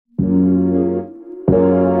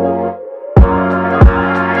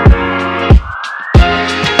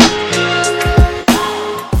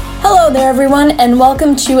and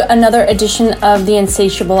welcome to another edition of The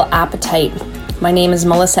Insatiable Appetite. My name is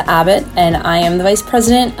Melissa Abbott, and I am the Vice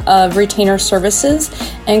President of Retainer Services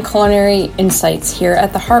and Culinary Insights here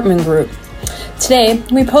at the Hartman Group. Today,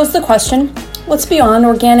 we pose the question, what's beyond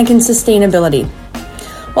organic and sustainability?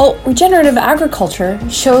 Well, regenerative agriculture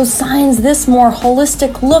shows signs this more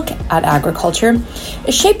holistic look at agriculture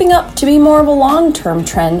is shaping up to be more of a long-term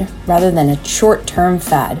trend rather than a short-term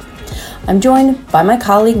fad. I'm joined by my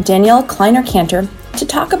colleague Danielle Kleiner-Cantor to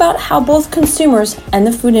talk about how both consumers and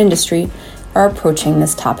the food industry are approaching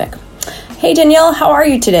this topic. Hey Danielle, how are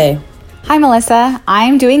you today? Hi Melissa,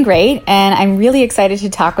 I'm doing great and I'm really excited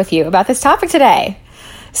to talk with you about this topic today.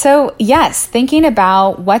 So yes, thinking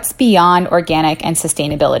about what's beyond organic and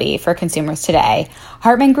sustainability for consumers today,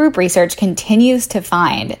 Hartman Group research continues to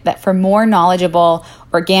find that for more knowledgeable,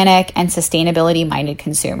 organic, and sustainability-minded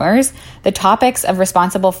consumers, the topics of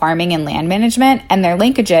responsible farming and land management and their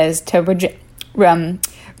linkages to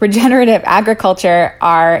regenerative agriculture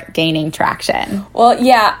are gaining traction. Well,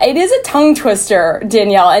 yeah, it is a tongue twister,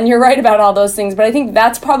 Danielle, and you're right about all those things, but I think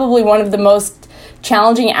that's probably one of the most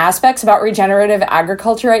challenging aspects about regenerative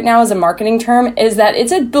agriculture right now as a marketing term is that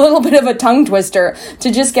it's a little bit of a tongue twister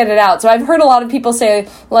to just get it out. So I've heard a lot of people say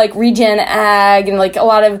like regen ag and like a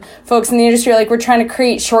lot of folks in the industry like we're trying to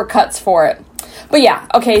create shortcuts for it. But yeah,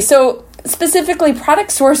 okay, so specifically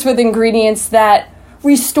products sourced with ingredients that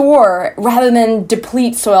restore rather than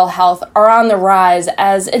deplete soil health are on the rise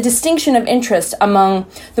as a distinction of interest among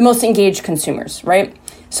the most engaged consumers, right?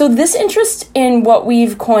 So this interest in what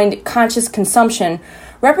we've coined conscious consumption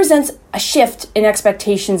represents a shift in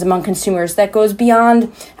expectations among consumers that goes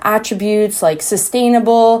beyond attributes like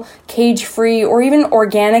sustainable, cage-free, or even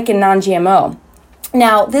organic and non-GMO.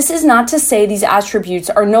 Now, this is not to say these attributes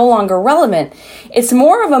are no longer relevant. It's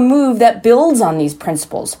more of a move that builds on these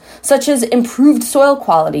principles, such as improved soil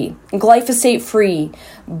quality, glyphosate-free,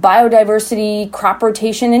 biodiversity, crop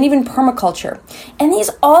rotation, and even permaculture. And these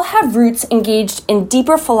all have roots engaged in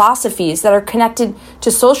deeper philosophies that are connected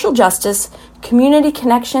to social justice, community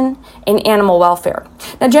connection, and animal welfare.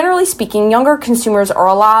 Now, generally speaking, younger consumers are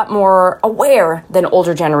a lot more aware than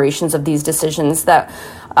older generations of these decisions that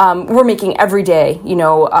we're making every day,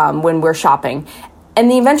 when we're shopping. And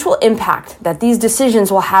the eventual impact that these decisions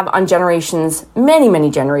will have on generations, many, many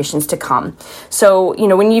generations to come. So,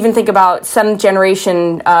 when you even think about seventh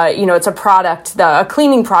generation, it's a product, a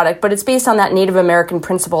cleaning product, but it's based on that Native American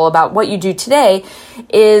principle about what you do today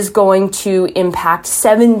is going to impact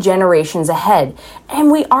 7 generations ahead. And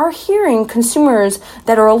we are hearing consumers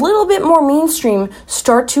that are a little bit more mainstream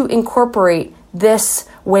start to incorporate this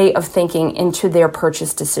way of thinking into their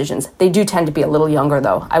purchase decisions. They do tend to be a little younger,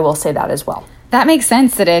 though. I will say that as well. That makes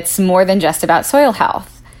sense that it's more than just about soil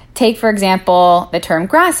health. Take, for example, the term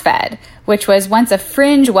grass-fed, which was once a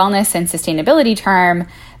fringe wellness and sustainability term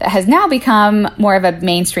that has now become more of a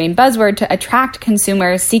mainstream buzzword to attract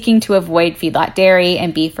consumers seeking to avoid feedlot dairy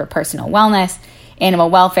and beef for personal wellness, animal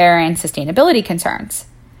welfare, and sustainability concerns.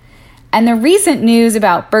 And the recent news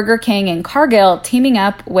about Burger King and Cargill teaming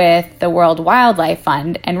up with the World Wildlife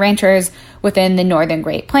Fund and ranchers within the Northern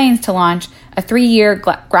Great Plains to launch a 3-year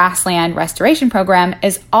grassland restoration program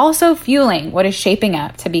is also fueling what is shaping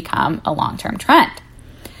up to become a long-term trend.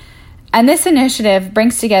 And this initiative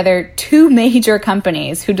brings together 2 major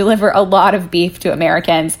companies who deliver a lot of beef to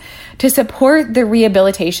Americans to support the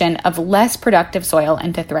rehabilitation of less productive soil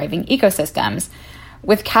into thriving ecosystems,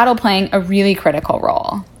 with cattle playing a really critical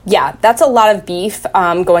role. Yeah, that's a lot of beef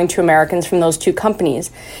going to Americans from those 2 companies.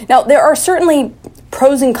 Now, there are certainly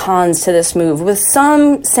pros and cons to this move, with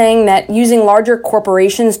some saying that using larger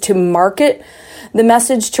corporations to market the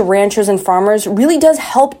message to ranchers and farmers really does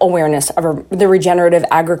help awareness of the regenerative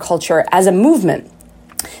agriculture as a movement.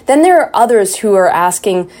 Then there are others who are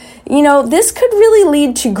asking, this could really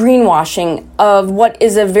lead to greenwashing of what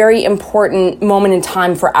is a very important moment in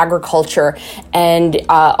time for agriculture and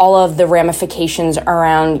all of the ramifications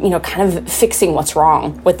around, kind of fixing what's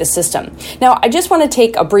wrong with the system. Now, I just want to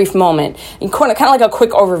take a brief moment and kind of like a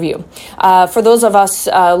quick overview for those of us,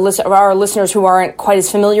 our listeners who aren't quite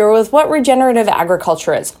as familiar with what regenerative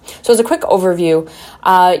agriculture is. So as a quick overview,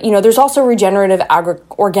 there's also Regenerative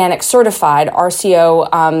Organic Certified, RCO,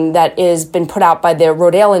 that has been put out by the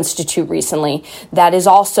Rodale Institute recently. That is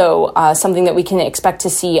also something that we can expect to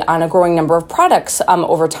see on a growing number of products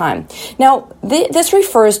over time. Now, this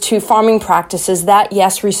refers to farming practices that,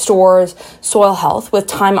 yes, restores soil health with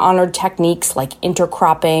time-honored techniques like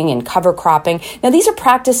intercropping and cover cropping. Now, these are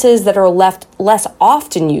practices that are less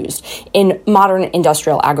often used in modern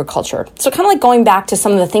industrial agriculture. So kind of like going back to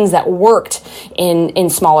some of the things that worked in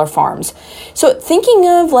smaller farms. So thinking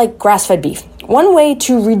of like grass-fed beef, One way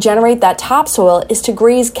to regenerate that topsoil is to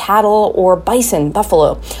graze cattle or bison,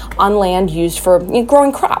 buffalo, on land used for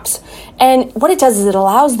growing crops. And what it does is it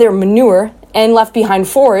allows their manure and left behind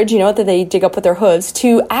forage, that they dig up with their hooves,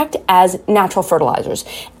 to act as natural fertilizers.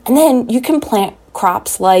 And then you can plant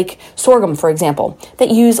crops like sorghum, for example, that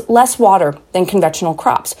use less water than conventional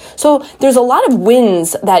crops. So there's a lot of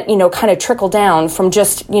wins that, kind of trickle down from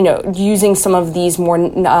just, using some of these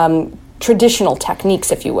more traditional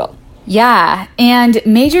techniques, if you will. Yeah, and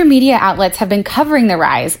major media outlets have been covering the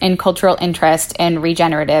rise in cultural interest in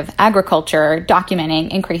regenerative agriculture, documenting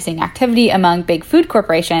increasing activity among big food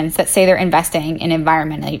corporations that say they're investing in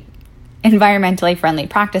environmentally friendly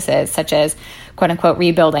practices, such as, quote-unquote,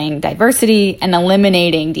 rebuilding diversity and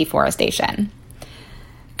eliminating deforestation.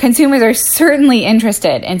 Consumers are certainly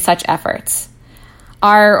interested in such efforts.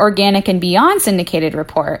 Our Organic and Beyond syndicated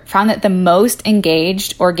report found that the most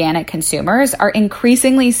engaged organic consumers are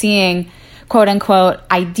increasingly seeing, quote-unquote,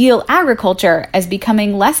 ideal agriculture as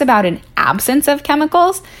becoming less about an absence of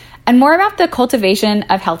chemicals and more about the cultivation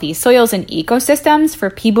of healthy soils and ecosystems for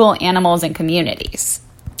people, animals, and communities.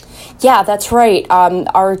 Yeah, that's right.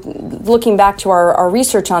 Looking back to our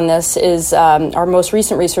research on this is our most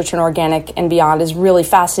recent research in Organic and Beyond is really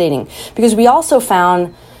fascinating because we also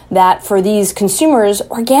found that for these consumers,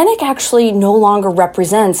 organic actually no longer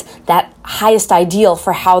represents that highest ideal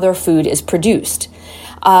for how their food is produced.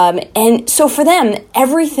 And so for them,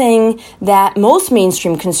 everything that most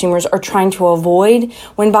mainstream consumers are trying to avoid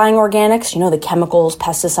when buying organics, the chemicals,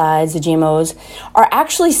 pesticides, the GMOs, are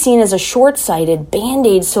actually seen as a short-sighted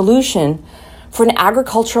Band-Aid solution for an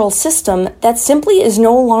agricultural system that simply is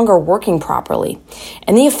no longer working properly,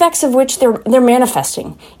 and the effects of which they're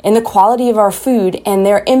manifesting in the quality of our food, and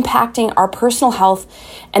they're impacting our personal health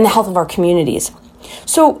and the health of our communities.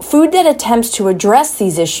 So food that attempts to address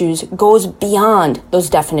these issues goes beyond those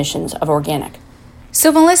definitions of organic.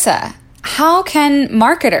 So Melissa, how can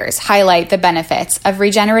marketers highlight the benefits of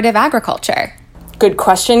regenerative agriculture? Good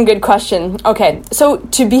question. Okay, so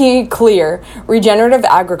to be clear, regenerative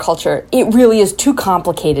agriculture, it really is too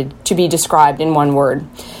complicated to be described in one word,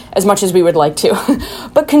 as much as we would like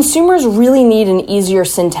to. But consumers really need an easier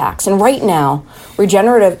syntax. And right now,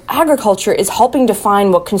 regenerative agriculture is helping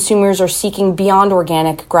define what consumers are seeking beyond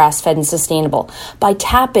organic, grass-fed, and sustainable by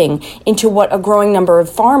tapping into what a growing number of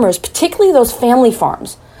farmers, particularly those family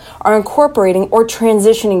farms, are incorporating or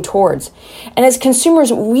transitioning towards. And as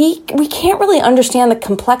consumers, we can't really understand the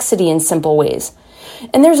complexity in simple ways.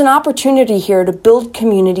 And there's an opportunity here to build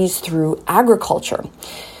communities through agriculture.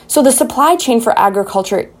 So the supply chain for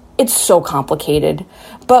agriculture, it's so complicated,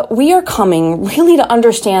 but we are coming really to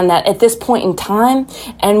understand that at this point in time,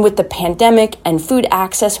 and with the pandemic and food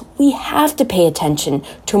access, we have to pay attention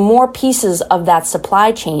to more pieces of that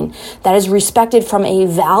supply chain that is respected from a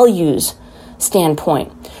values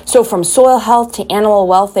standpoint. So from soil health to animal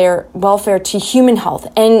welfare to human health,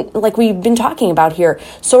 and like we've been talking about here,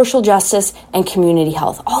 social justice and community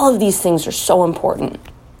health. All of these things are so important.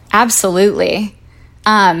 Absolutely.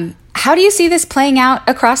 How do you see this playing out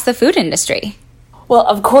across the food industry? Well,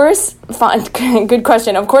 of course, good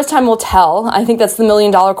question. Of course, time will tell. I think that's the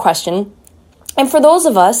million-dollar question. And for those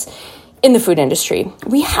of us in the food industry,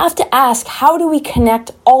 we have to ask, how do we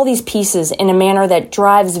connect all these pieces in a manner that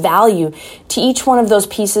drives value to each one of those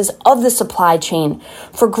pieces of the supply chain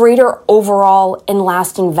for greater overall and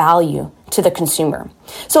lasting value to the consumer?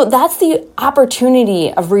 So that's the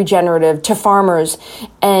opportunity of regenerative to farmers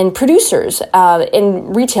and producers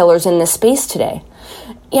and retailers in this space today.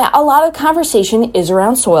 Yeah, a lot of conversation is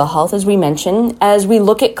around soil health, as we mentioned, as we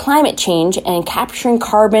look at climate change and capturing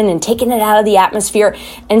carbon and taking it out of the atmosphere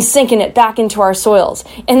and sinking it back into our soils.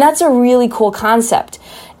 And that's a really cool concept.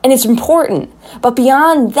 And it's important. But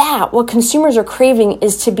beyond that, what consumers are craving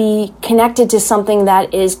is to be connected to something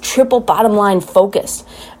that is triple bottom line focused,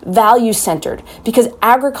 value centered, because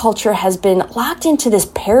agriculture has been locked into this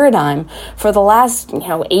paradigm for the last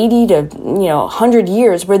 80 to 100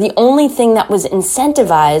 years, where the only thing that was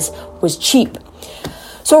incentivized was cheap.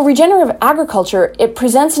 So regenerative agriculture, it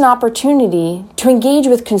presents an opportunity to engage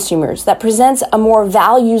with consumers that presents a more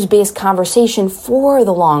values-based conversation for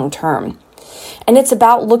the long term. And it's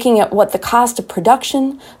about looking at what the cost of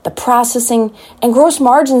production, the processing, and gross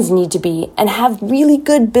margins need to be, and have really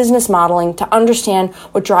good business modeling to understand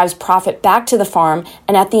what drives profit back to the farm,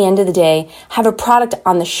 and at the end of the day, have a product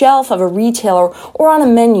on the shelf of a retailer or on a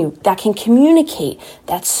menu that can communicate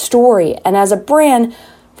that story, and as a brand,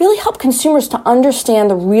 really help consumers to understand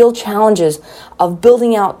the real challenges of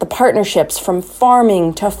building out the partnerships from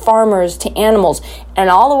farming to farmers to animals, and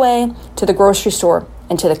all the way to the grocery store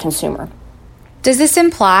and to the consumer. Does this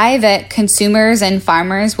imply that consumers and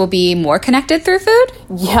farmers will be more connected through food?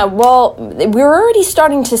 Yeah, well, we're already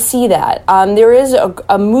starting to see that. There is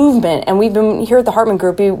a movement, and we've been here at the Hartman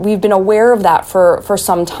Group, we've been aware of that for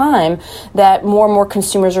some time, that more and more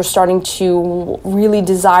consumers are starting to really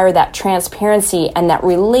desire that transparency and that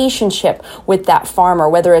relationship with that farmer,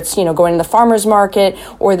 whether it's, going to the farmer's market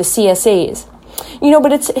or the CSAs.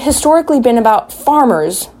 But it's historically been about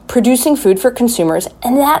farmers producing food for consumers,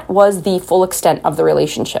 and that was the full extent of the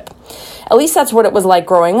relationship. At least that's what it was like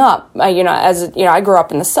growing up. I grew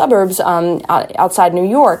up in the suburbs outside New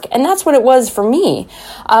York, and that's what it was for me.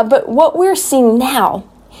 But what we're seeing now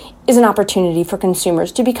is an opportunity for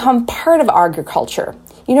consumers to become part of agriculture.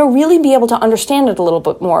 Really be able to understand it a little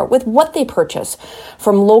bit more with what they purchase,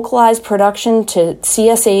 from localized production to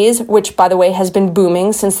CSAs, which, by the way, has been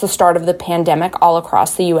booming since the start of the pandemic all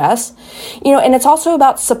across the U.S. And it's also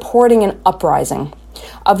about supporting an uprising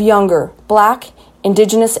of younger Black,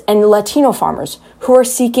 Indigenous, and Latino farmers who are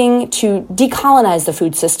seeking to decolonize the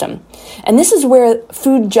food system. And this is where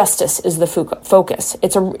food justice is the focus.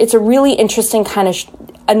 It's a really interesting kind of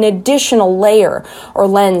an additional layer or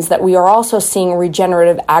lens that we are also seeing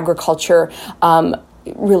regenerative agriculture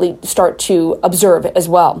really start to observe as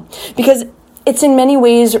well. Because it's in many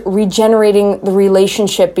ways regenerating the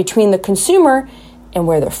relationship between the consumer and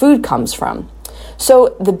where their food comes from.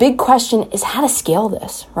 So the big question is how to scale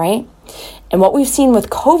this, right? And what we've seen with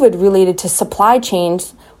COVID related to supply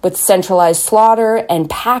chains with centralized slaughter and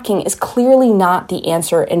packing is clearly not the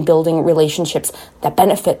answer in building relationships that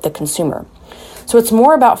benefit the consumer. So it's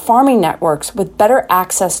more about farming networks with better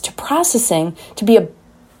access to processing to be a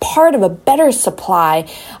part of a better supply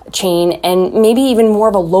chain and maybe even more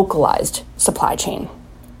of a localized supply chain.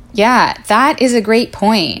 Yeah, that is a great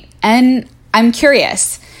point. And I'm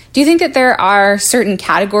curious, do you think that there are certain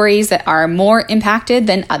categories that are more impacted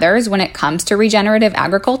than others when it comes to regenerative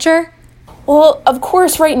agriculture? Well, of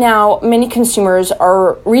course, right now, many consumers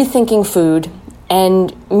are rethinking food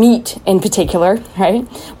and meat in particular, right,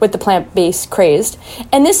 with the plant-based crazed.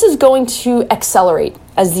 And this is going to accelerate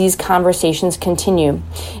as these conversations continue.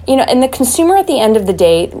 And the consumer at the end of the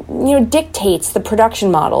day, dictates the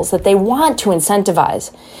production models that they want to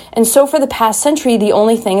incentivize. And so for the past century, the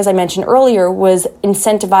only thing, as I mentioned earlier, was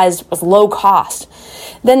incentivized with low cost.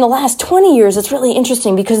 Then the last 20 years, it's really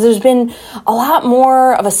interesting because there's been a lot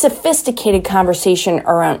more of a sophisticated conversation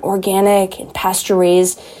around organic and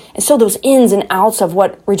pasture-raised. And so those ins and outs of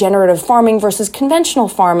what regenerative farming versus conventional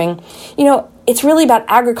farming, it's really about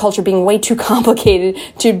agriculture being way too complicated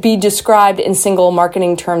to be described in single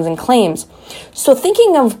marketing terms and claims. So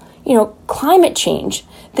thinking of, climate change,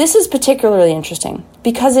 this is particularly interesting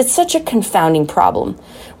because it's such a confounding problem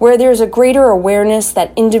where there's a greater awareness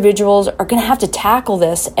that individuals are going to have to tackle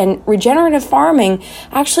this, and regenerative farming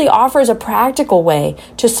actually offers a practical way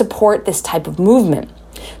to support this type of movement.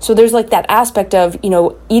 So there's like that aspect of,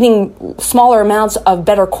 eating smaller amounts of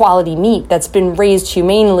better quality meat that's been raised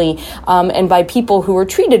humanely and by people who are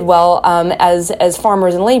treated well as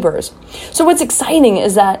farmers and laborers. So what's exciting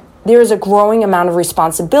is that there is a growing amount of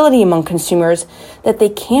responsibility among consumers that they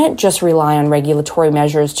can't just rely on regulatory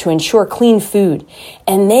measures to ensure clean food,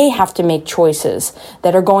 and they have to make choices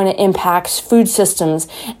that are going to impact food systems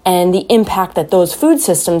and the impact that those food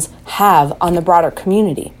systems have on the broader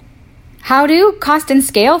community. How do cost and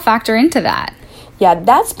scale factor into that? Yeah,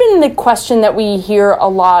 that's been the question that we hear a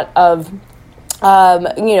lot of,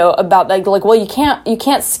 about like, well, you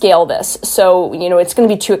can't scale this. So, it's going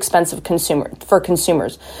to be too expensive for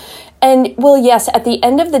consumers. And well, yes, at the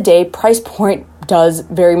end of the day, price point does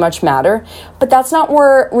very much matter, but that's not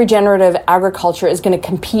where regenerative agriculture is going to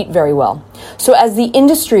compete very well. So as the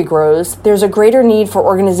industry grows, there's a greater need for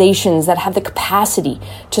organizations that have the capacity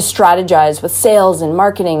to strategize with sales and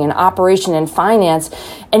marketing and operation and finance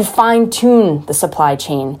and fine-tune the supply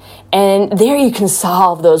chain. And there you can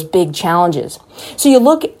solve those big challenges. So you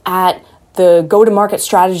look at the go-to-market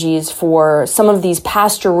strategies for some of these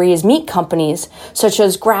pasture-raised meat companies, such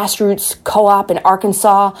as Grassroots Co-op in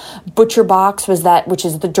Arkansas, Butcher Box which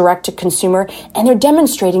is the direct-to-consumer, and they're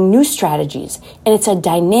demonstrating new strategies. And it's a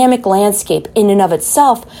dynamic landscape in and of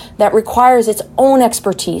itself that requires its own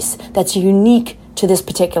expertise that's unique to this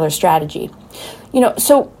particular strategy.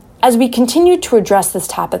 So as we continue to address this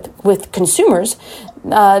topic with consumers,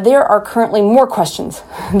 there are currently more questions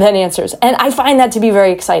than answers. And I find that to be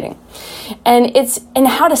very exciting. And it's in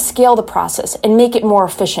how to scale the process and make it more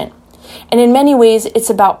efficient. And in many ways, it's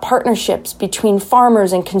about partnerships between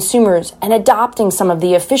farmers and consumers and adopting some of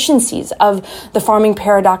the efficiencies of the farming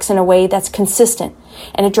paradox in a way that's consistent.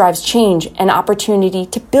 and it drives change and opportunity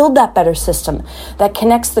to build that better system that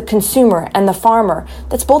connects the consumer and the farmer,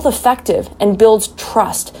 that's both effective and builds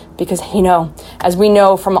trust. Because, as we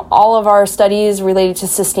know from all of our studies related to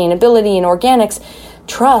sustainability and organics,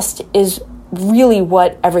 trust is really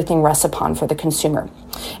what everything rests upon for the consumer.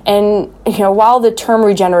 And, while the term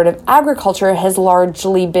regenerative agriculture has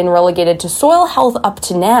largely been relegated to soil health up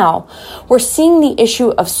to now, we're seeing the issue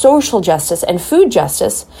of social justice and food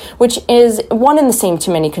justice, which is one and the same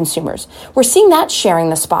to many consumers. We're seeing that sharing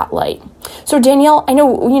the spotlight. So Danielle, I know,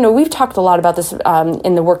 we've talked a lot about this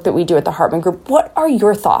in the work that we do at the Hartman Group. What are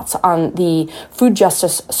your thoughts on the food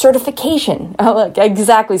justice certification?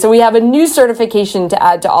 Exactly. So we have a new certification to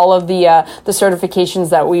add to all of the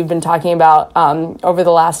certifications that we've been talking about over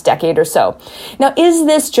the last decade or so. Now, is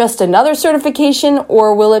this just another certification,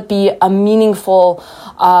 or will it be a meaningful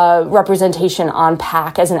representation on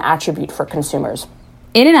pack as an attribute for consumers?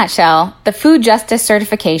 In a nutshell, the food justice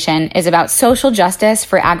certification is about social justice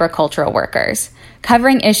for agricultural workers,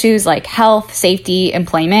 covering issues like health, safety,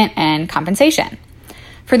 employment, and compensation.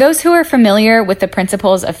 For those who are familiar with the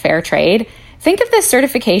principles of fair trade, think of this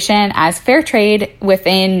certification as fair trade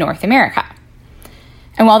within North America.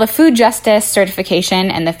 And while the food justice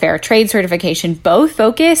certification and the fair trade certification both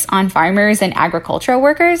focus on farmers and agricultural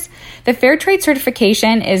workers, the fair trade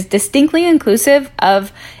certification is distinctly inclusive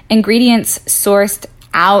of ingredients sourced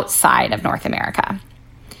outside of North America.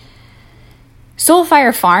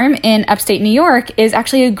 Soulfire Farm in upstate New York is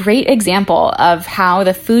actually a great example of how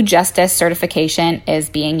the food justice certification is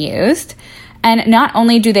being used. And not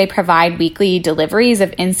only do they provide weekly deliveries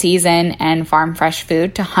of in-season and farm fresh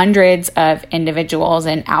food to hundreds of individuals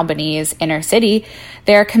in Albany's inner city,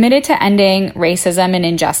 they are committed to ending racism and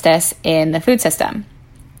injustice in the food system.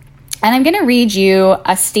 And I'm going to read you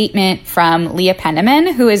a statement from Leah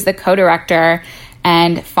Penniman, who is the co-director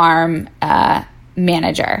and farm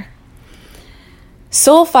manager.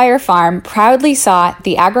 Soulfire Farm proudly sought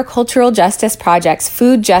the Agricultural Justice Project's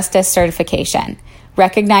Food Justice Certification,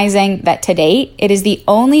 recognizing that to date, it is the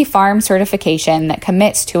only farm certification that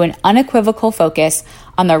commits to an unequivocal focus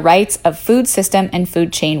on the rights of food system and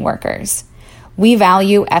food chain workers. We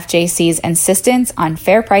value FJC's insistence on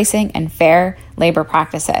fair pricing and fair labor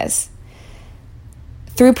practices.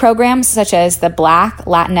 Through programs such as the Black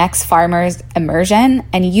Latinx Farmers Immersion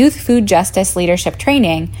and Youth Food Justice Leadership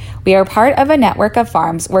Training, we are part of a network of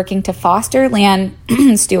farms working to foster land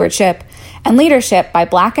stewardship and leadership by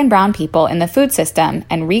Black and Brown people in the food system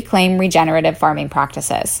and reclaim regenerative farming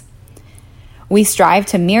practices. We strive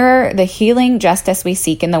to mirror the healing justice we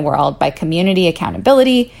seek in the world by community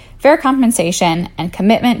accountability, fair compensation, and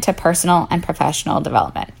commitment to personal and professional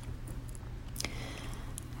development.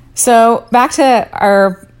 So back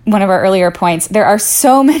to one of our earlier points, there are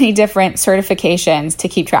so many different certifications to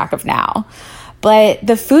keep track of now. But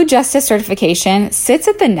the food justice certification sits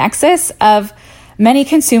at the nexus of many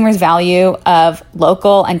consumers' value of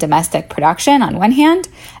local and domestic production on one hand,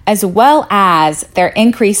 as well as their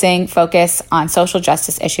increasing focus on social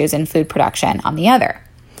justice issues in food production on the other.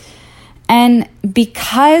 And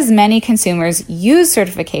because many consumers use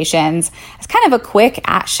certifications as kind of a quick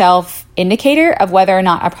at-shelf indicator of whether or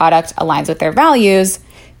not a product aligns with their values,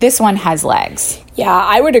 this one has legs. Yeah,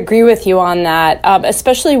 I would agree with you on that,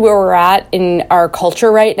 especially where we're at in our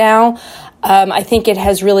culture right now. I think it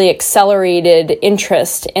has really accelerated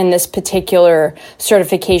interest in this particular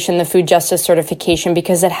certification, the food justice certification,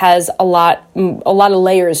 because it has a lot of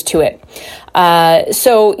layers to it.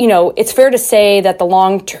 So, it's fair to say that the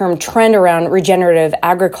long-term trend around regenerative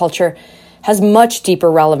agriculture has much deeper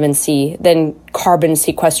relevancy than carbon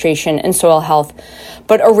sequestration and soil health,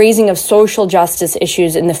 but a raising of social justice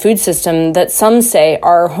issues in the food system that some say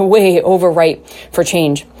are way overripe for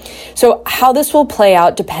change. So how this will play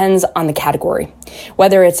out depends on the category,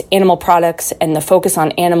 whether it's animal products and the focus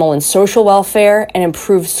on animal and social welfare and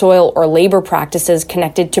improved soil or labor practices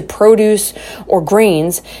connected to produce or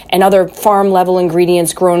grains and other farm-level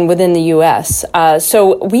ingredients grown within the U.S.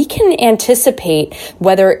 So we can anticipate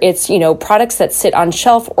whether it's, products that sit on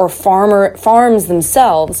shelf or farms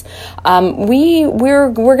themselves.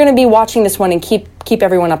 We're going to be watching this one and keep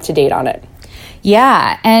everyone up to date on it.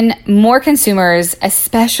 Yeah, and more consumers,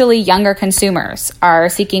 especially younger consumers, are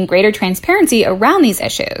seeking greater transparency around these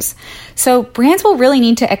issues. So brands will really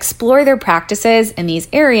need to explore their practices in these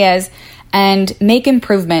areas and make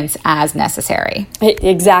improvements as necessary.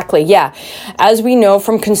 Exactly, yeah. As we know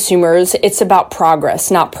from consumers, it's about progress,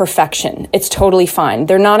 not perfection. It's totally fine.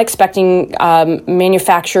 They're not expecting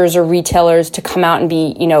manufacturers or retailers to come out and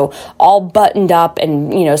be, all buttoned up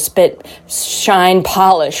and, spit, shine,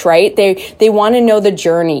 polish, right? They want to know the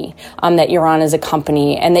journey that you're on as a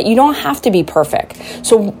company and that you don't have to be perfect.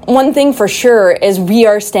 So one thing for sure is we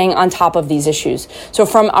are staying on top of these issues. So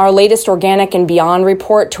from our latest Organic and Beyond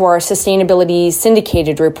report to our Sustainability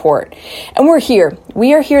Syndicated report. And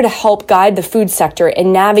we are here to help guide the food sector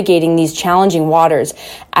in navigating these challenging waters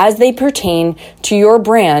as they pertain to your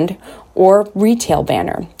brand or retail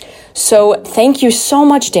banner. So thank you so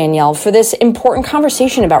much, Danielle, for this important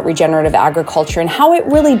conversation about regenerative agriculture and how it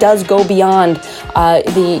really does go beyond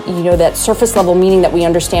that surface level meaning that we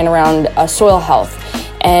understand around soil health.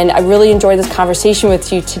 And I really enjoyed this conversation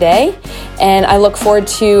with you today. And I look forward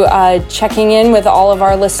to checking in with all of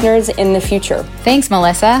our listeners in the future. Thanks,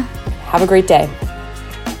 Melissa. Have a great day.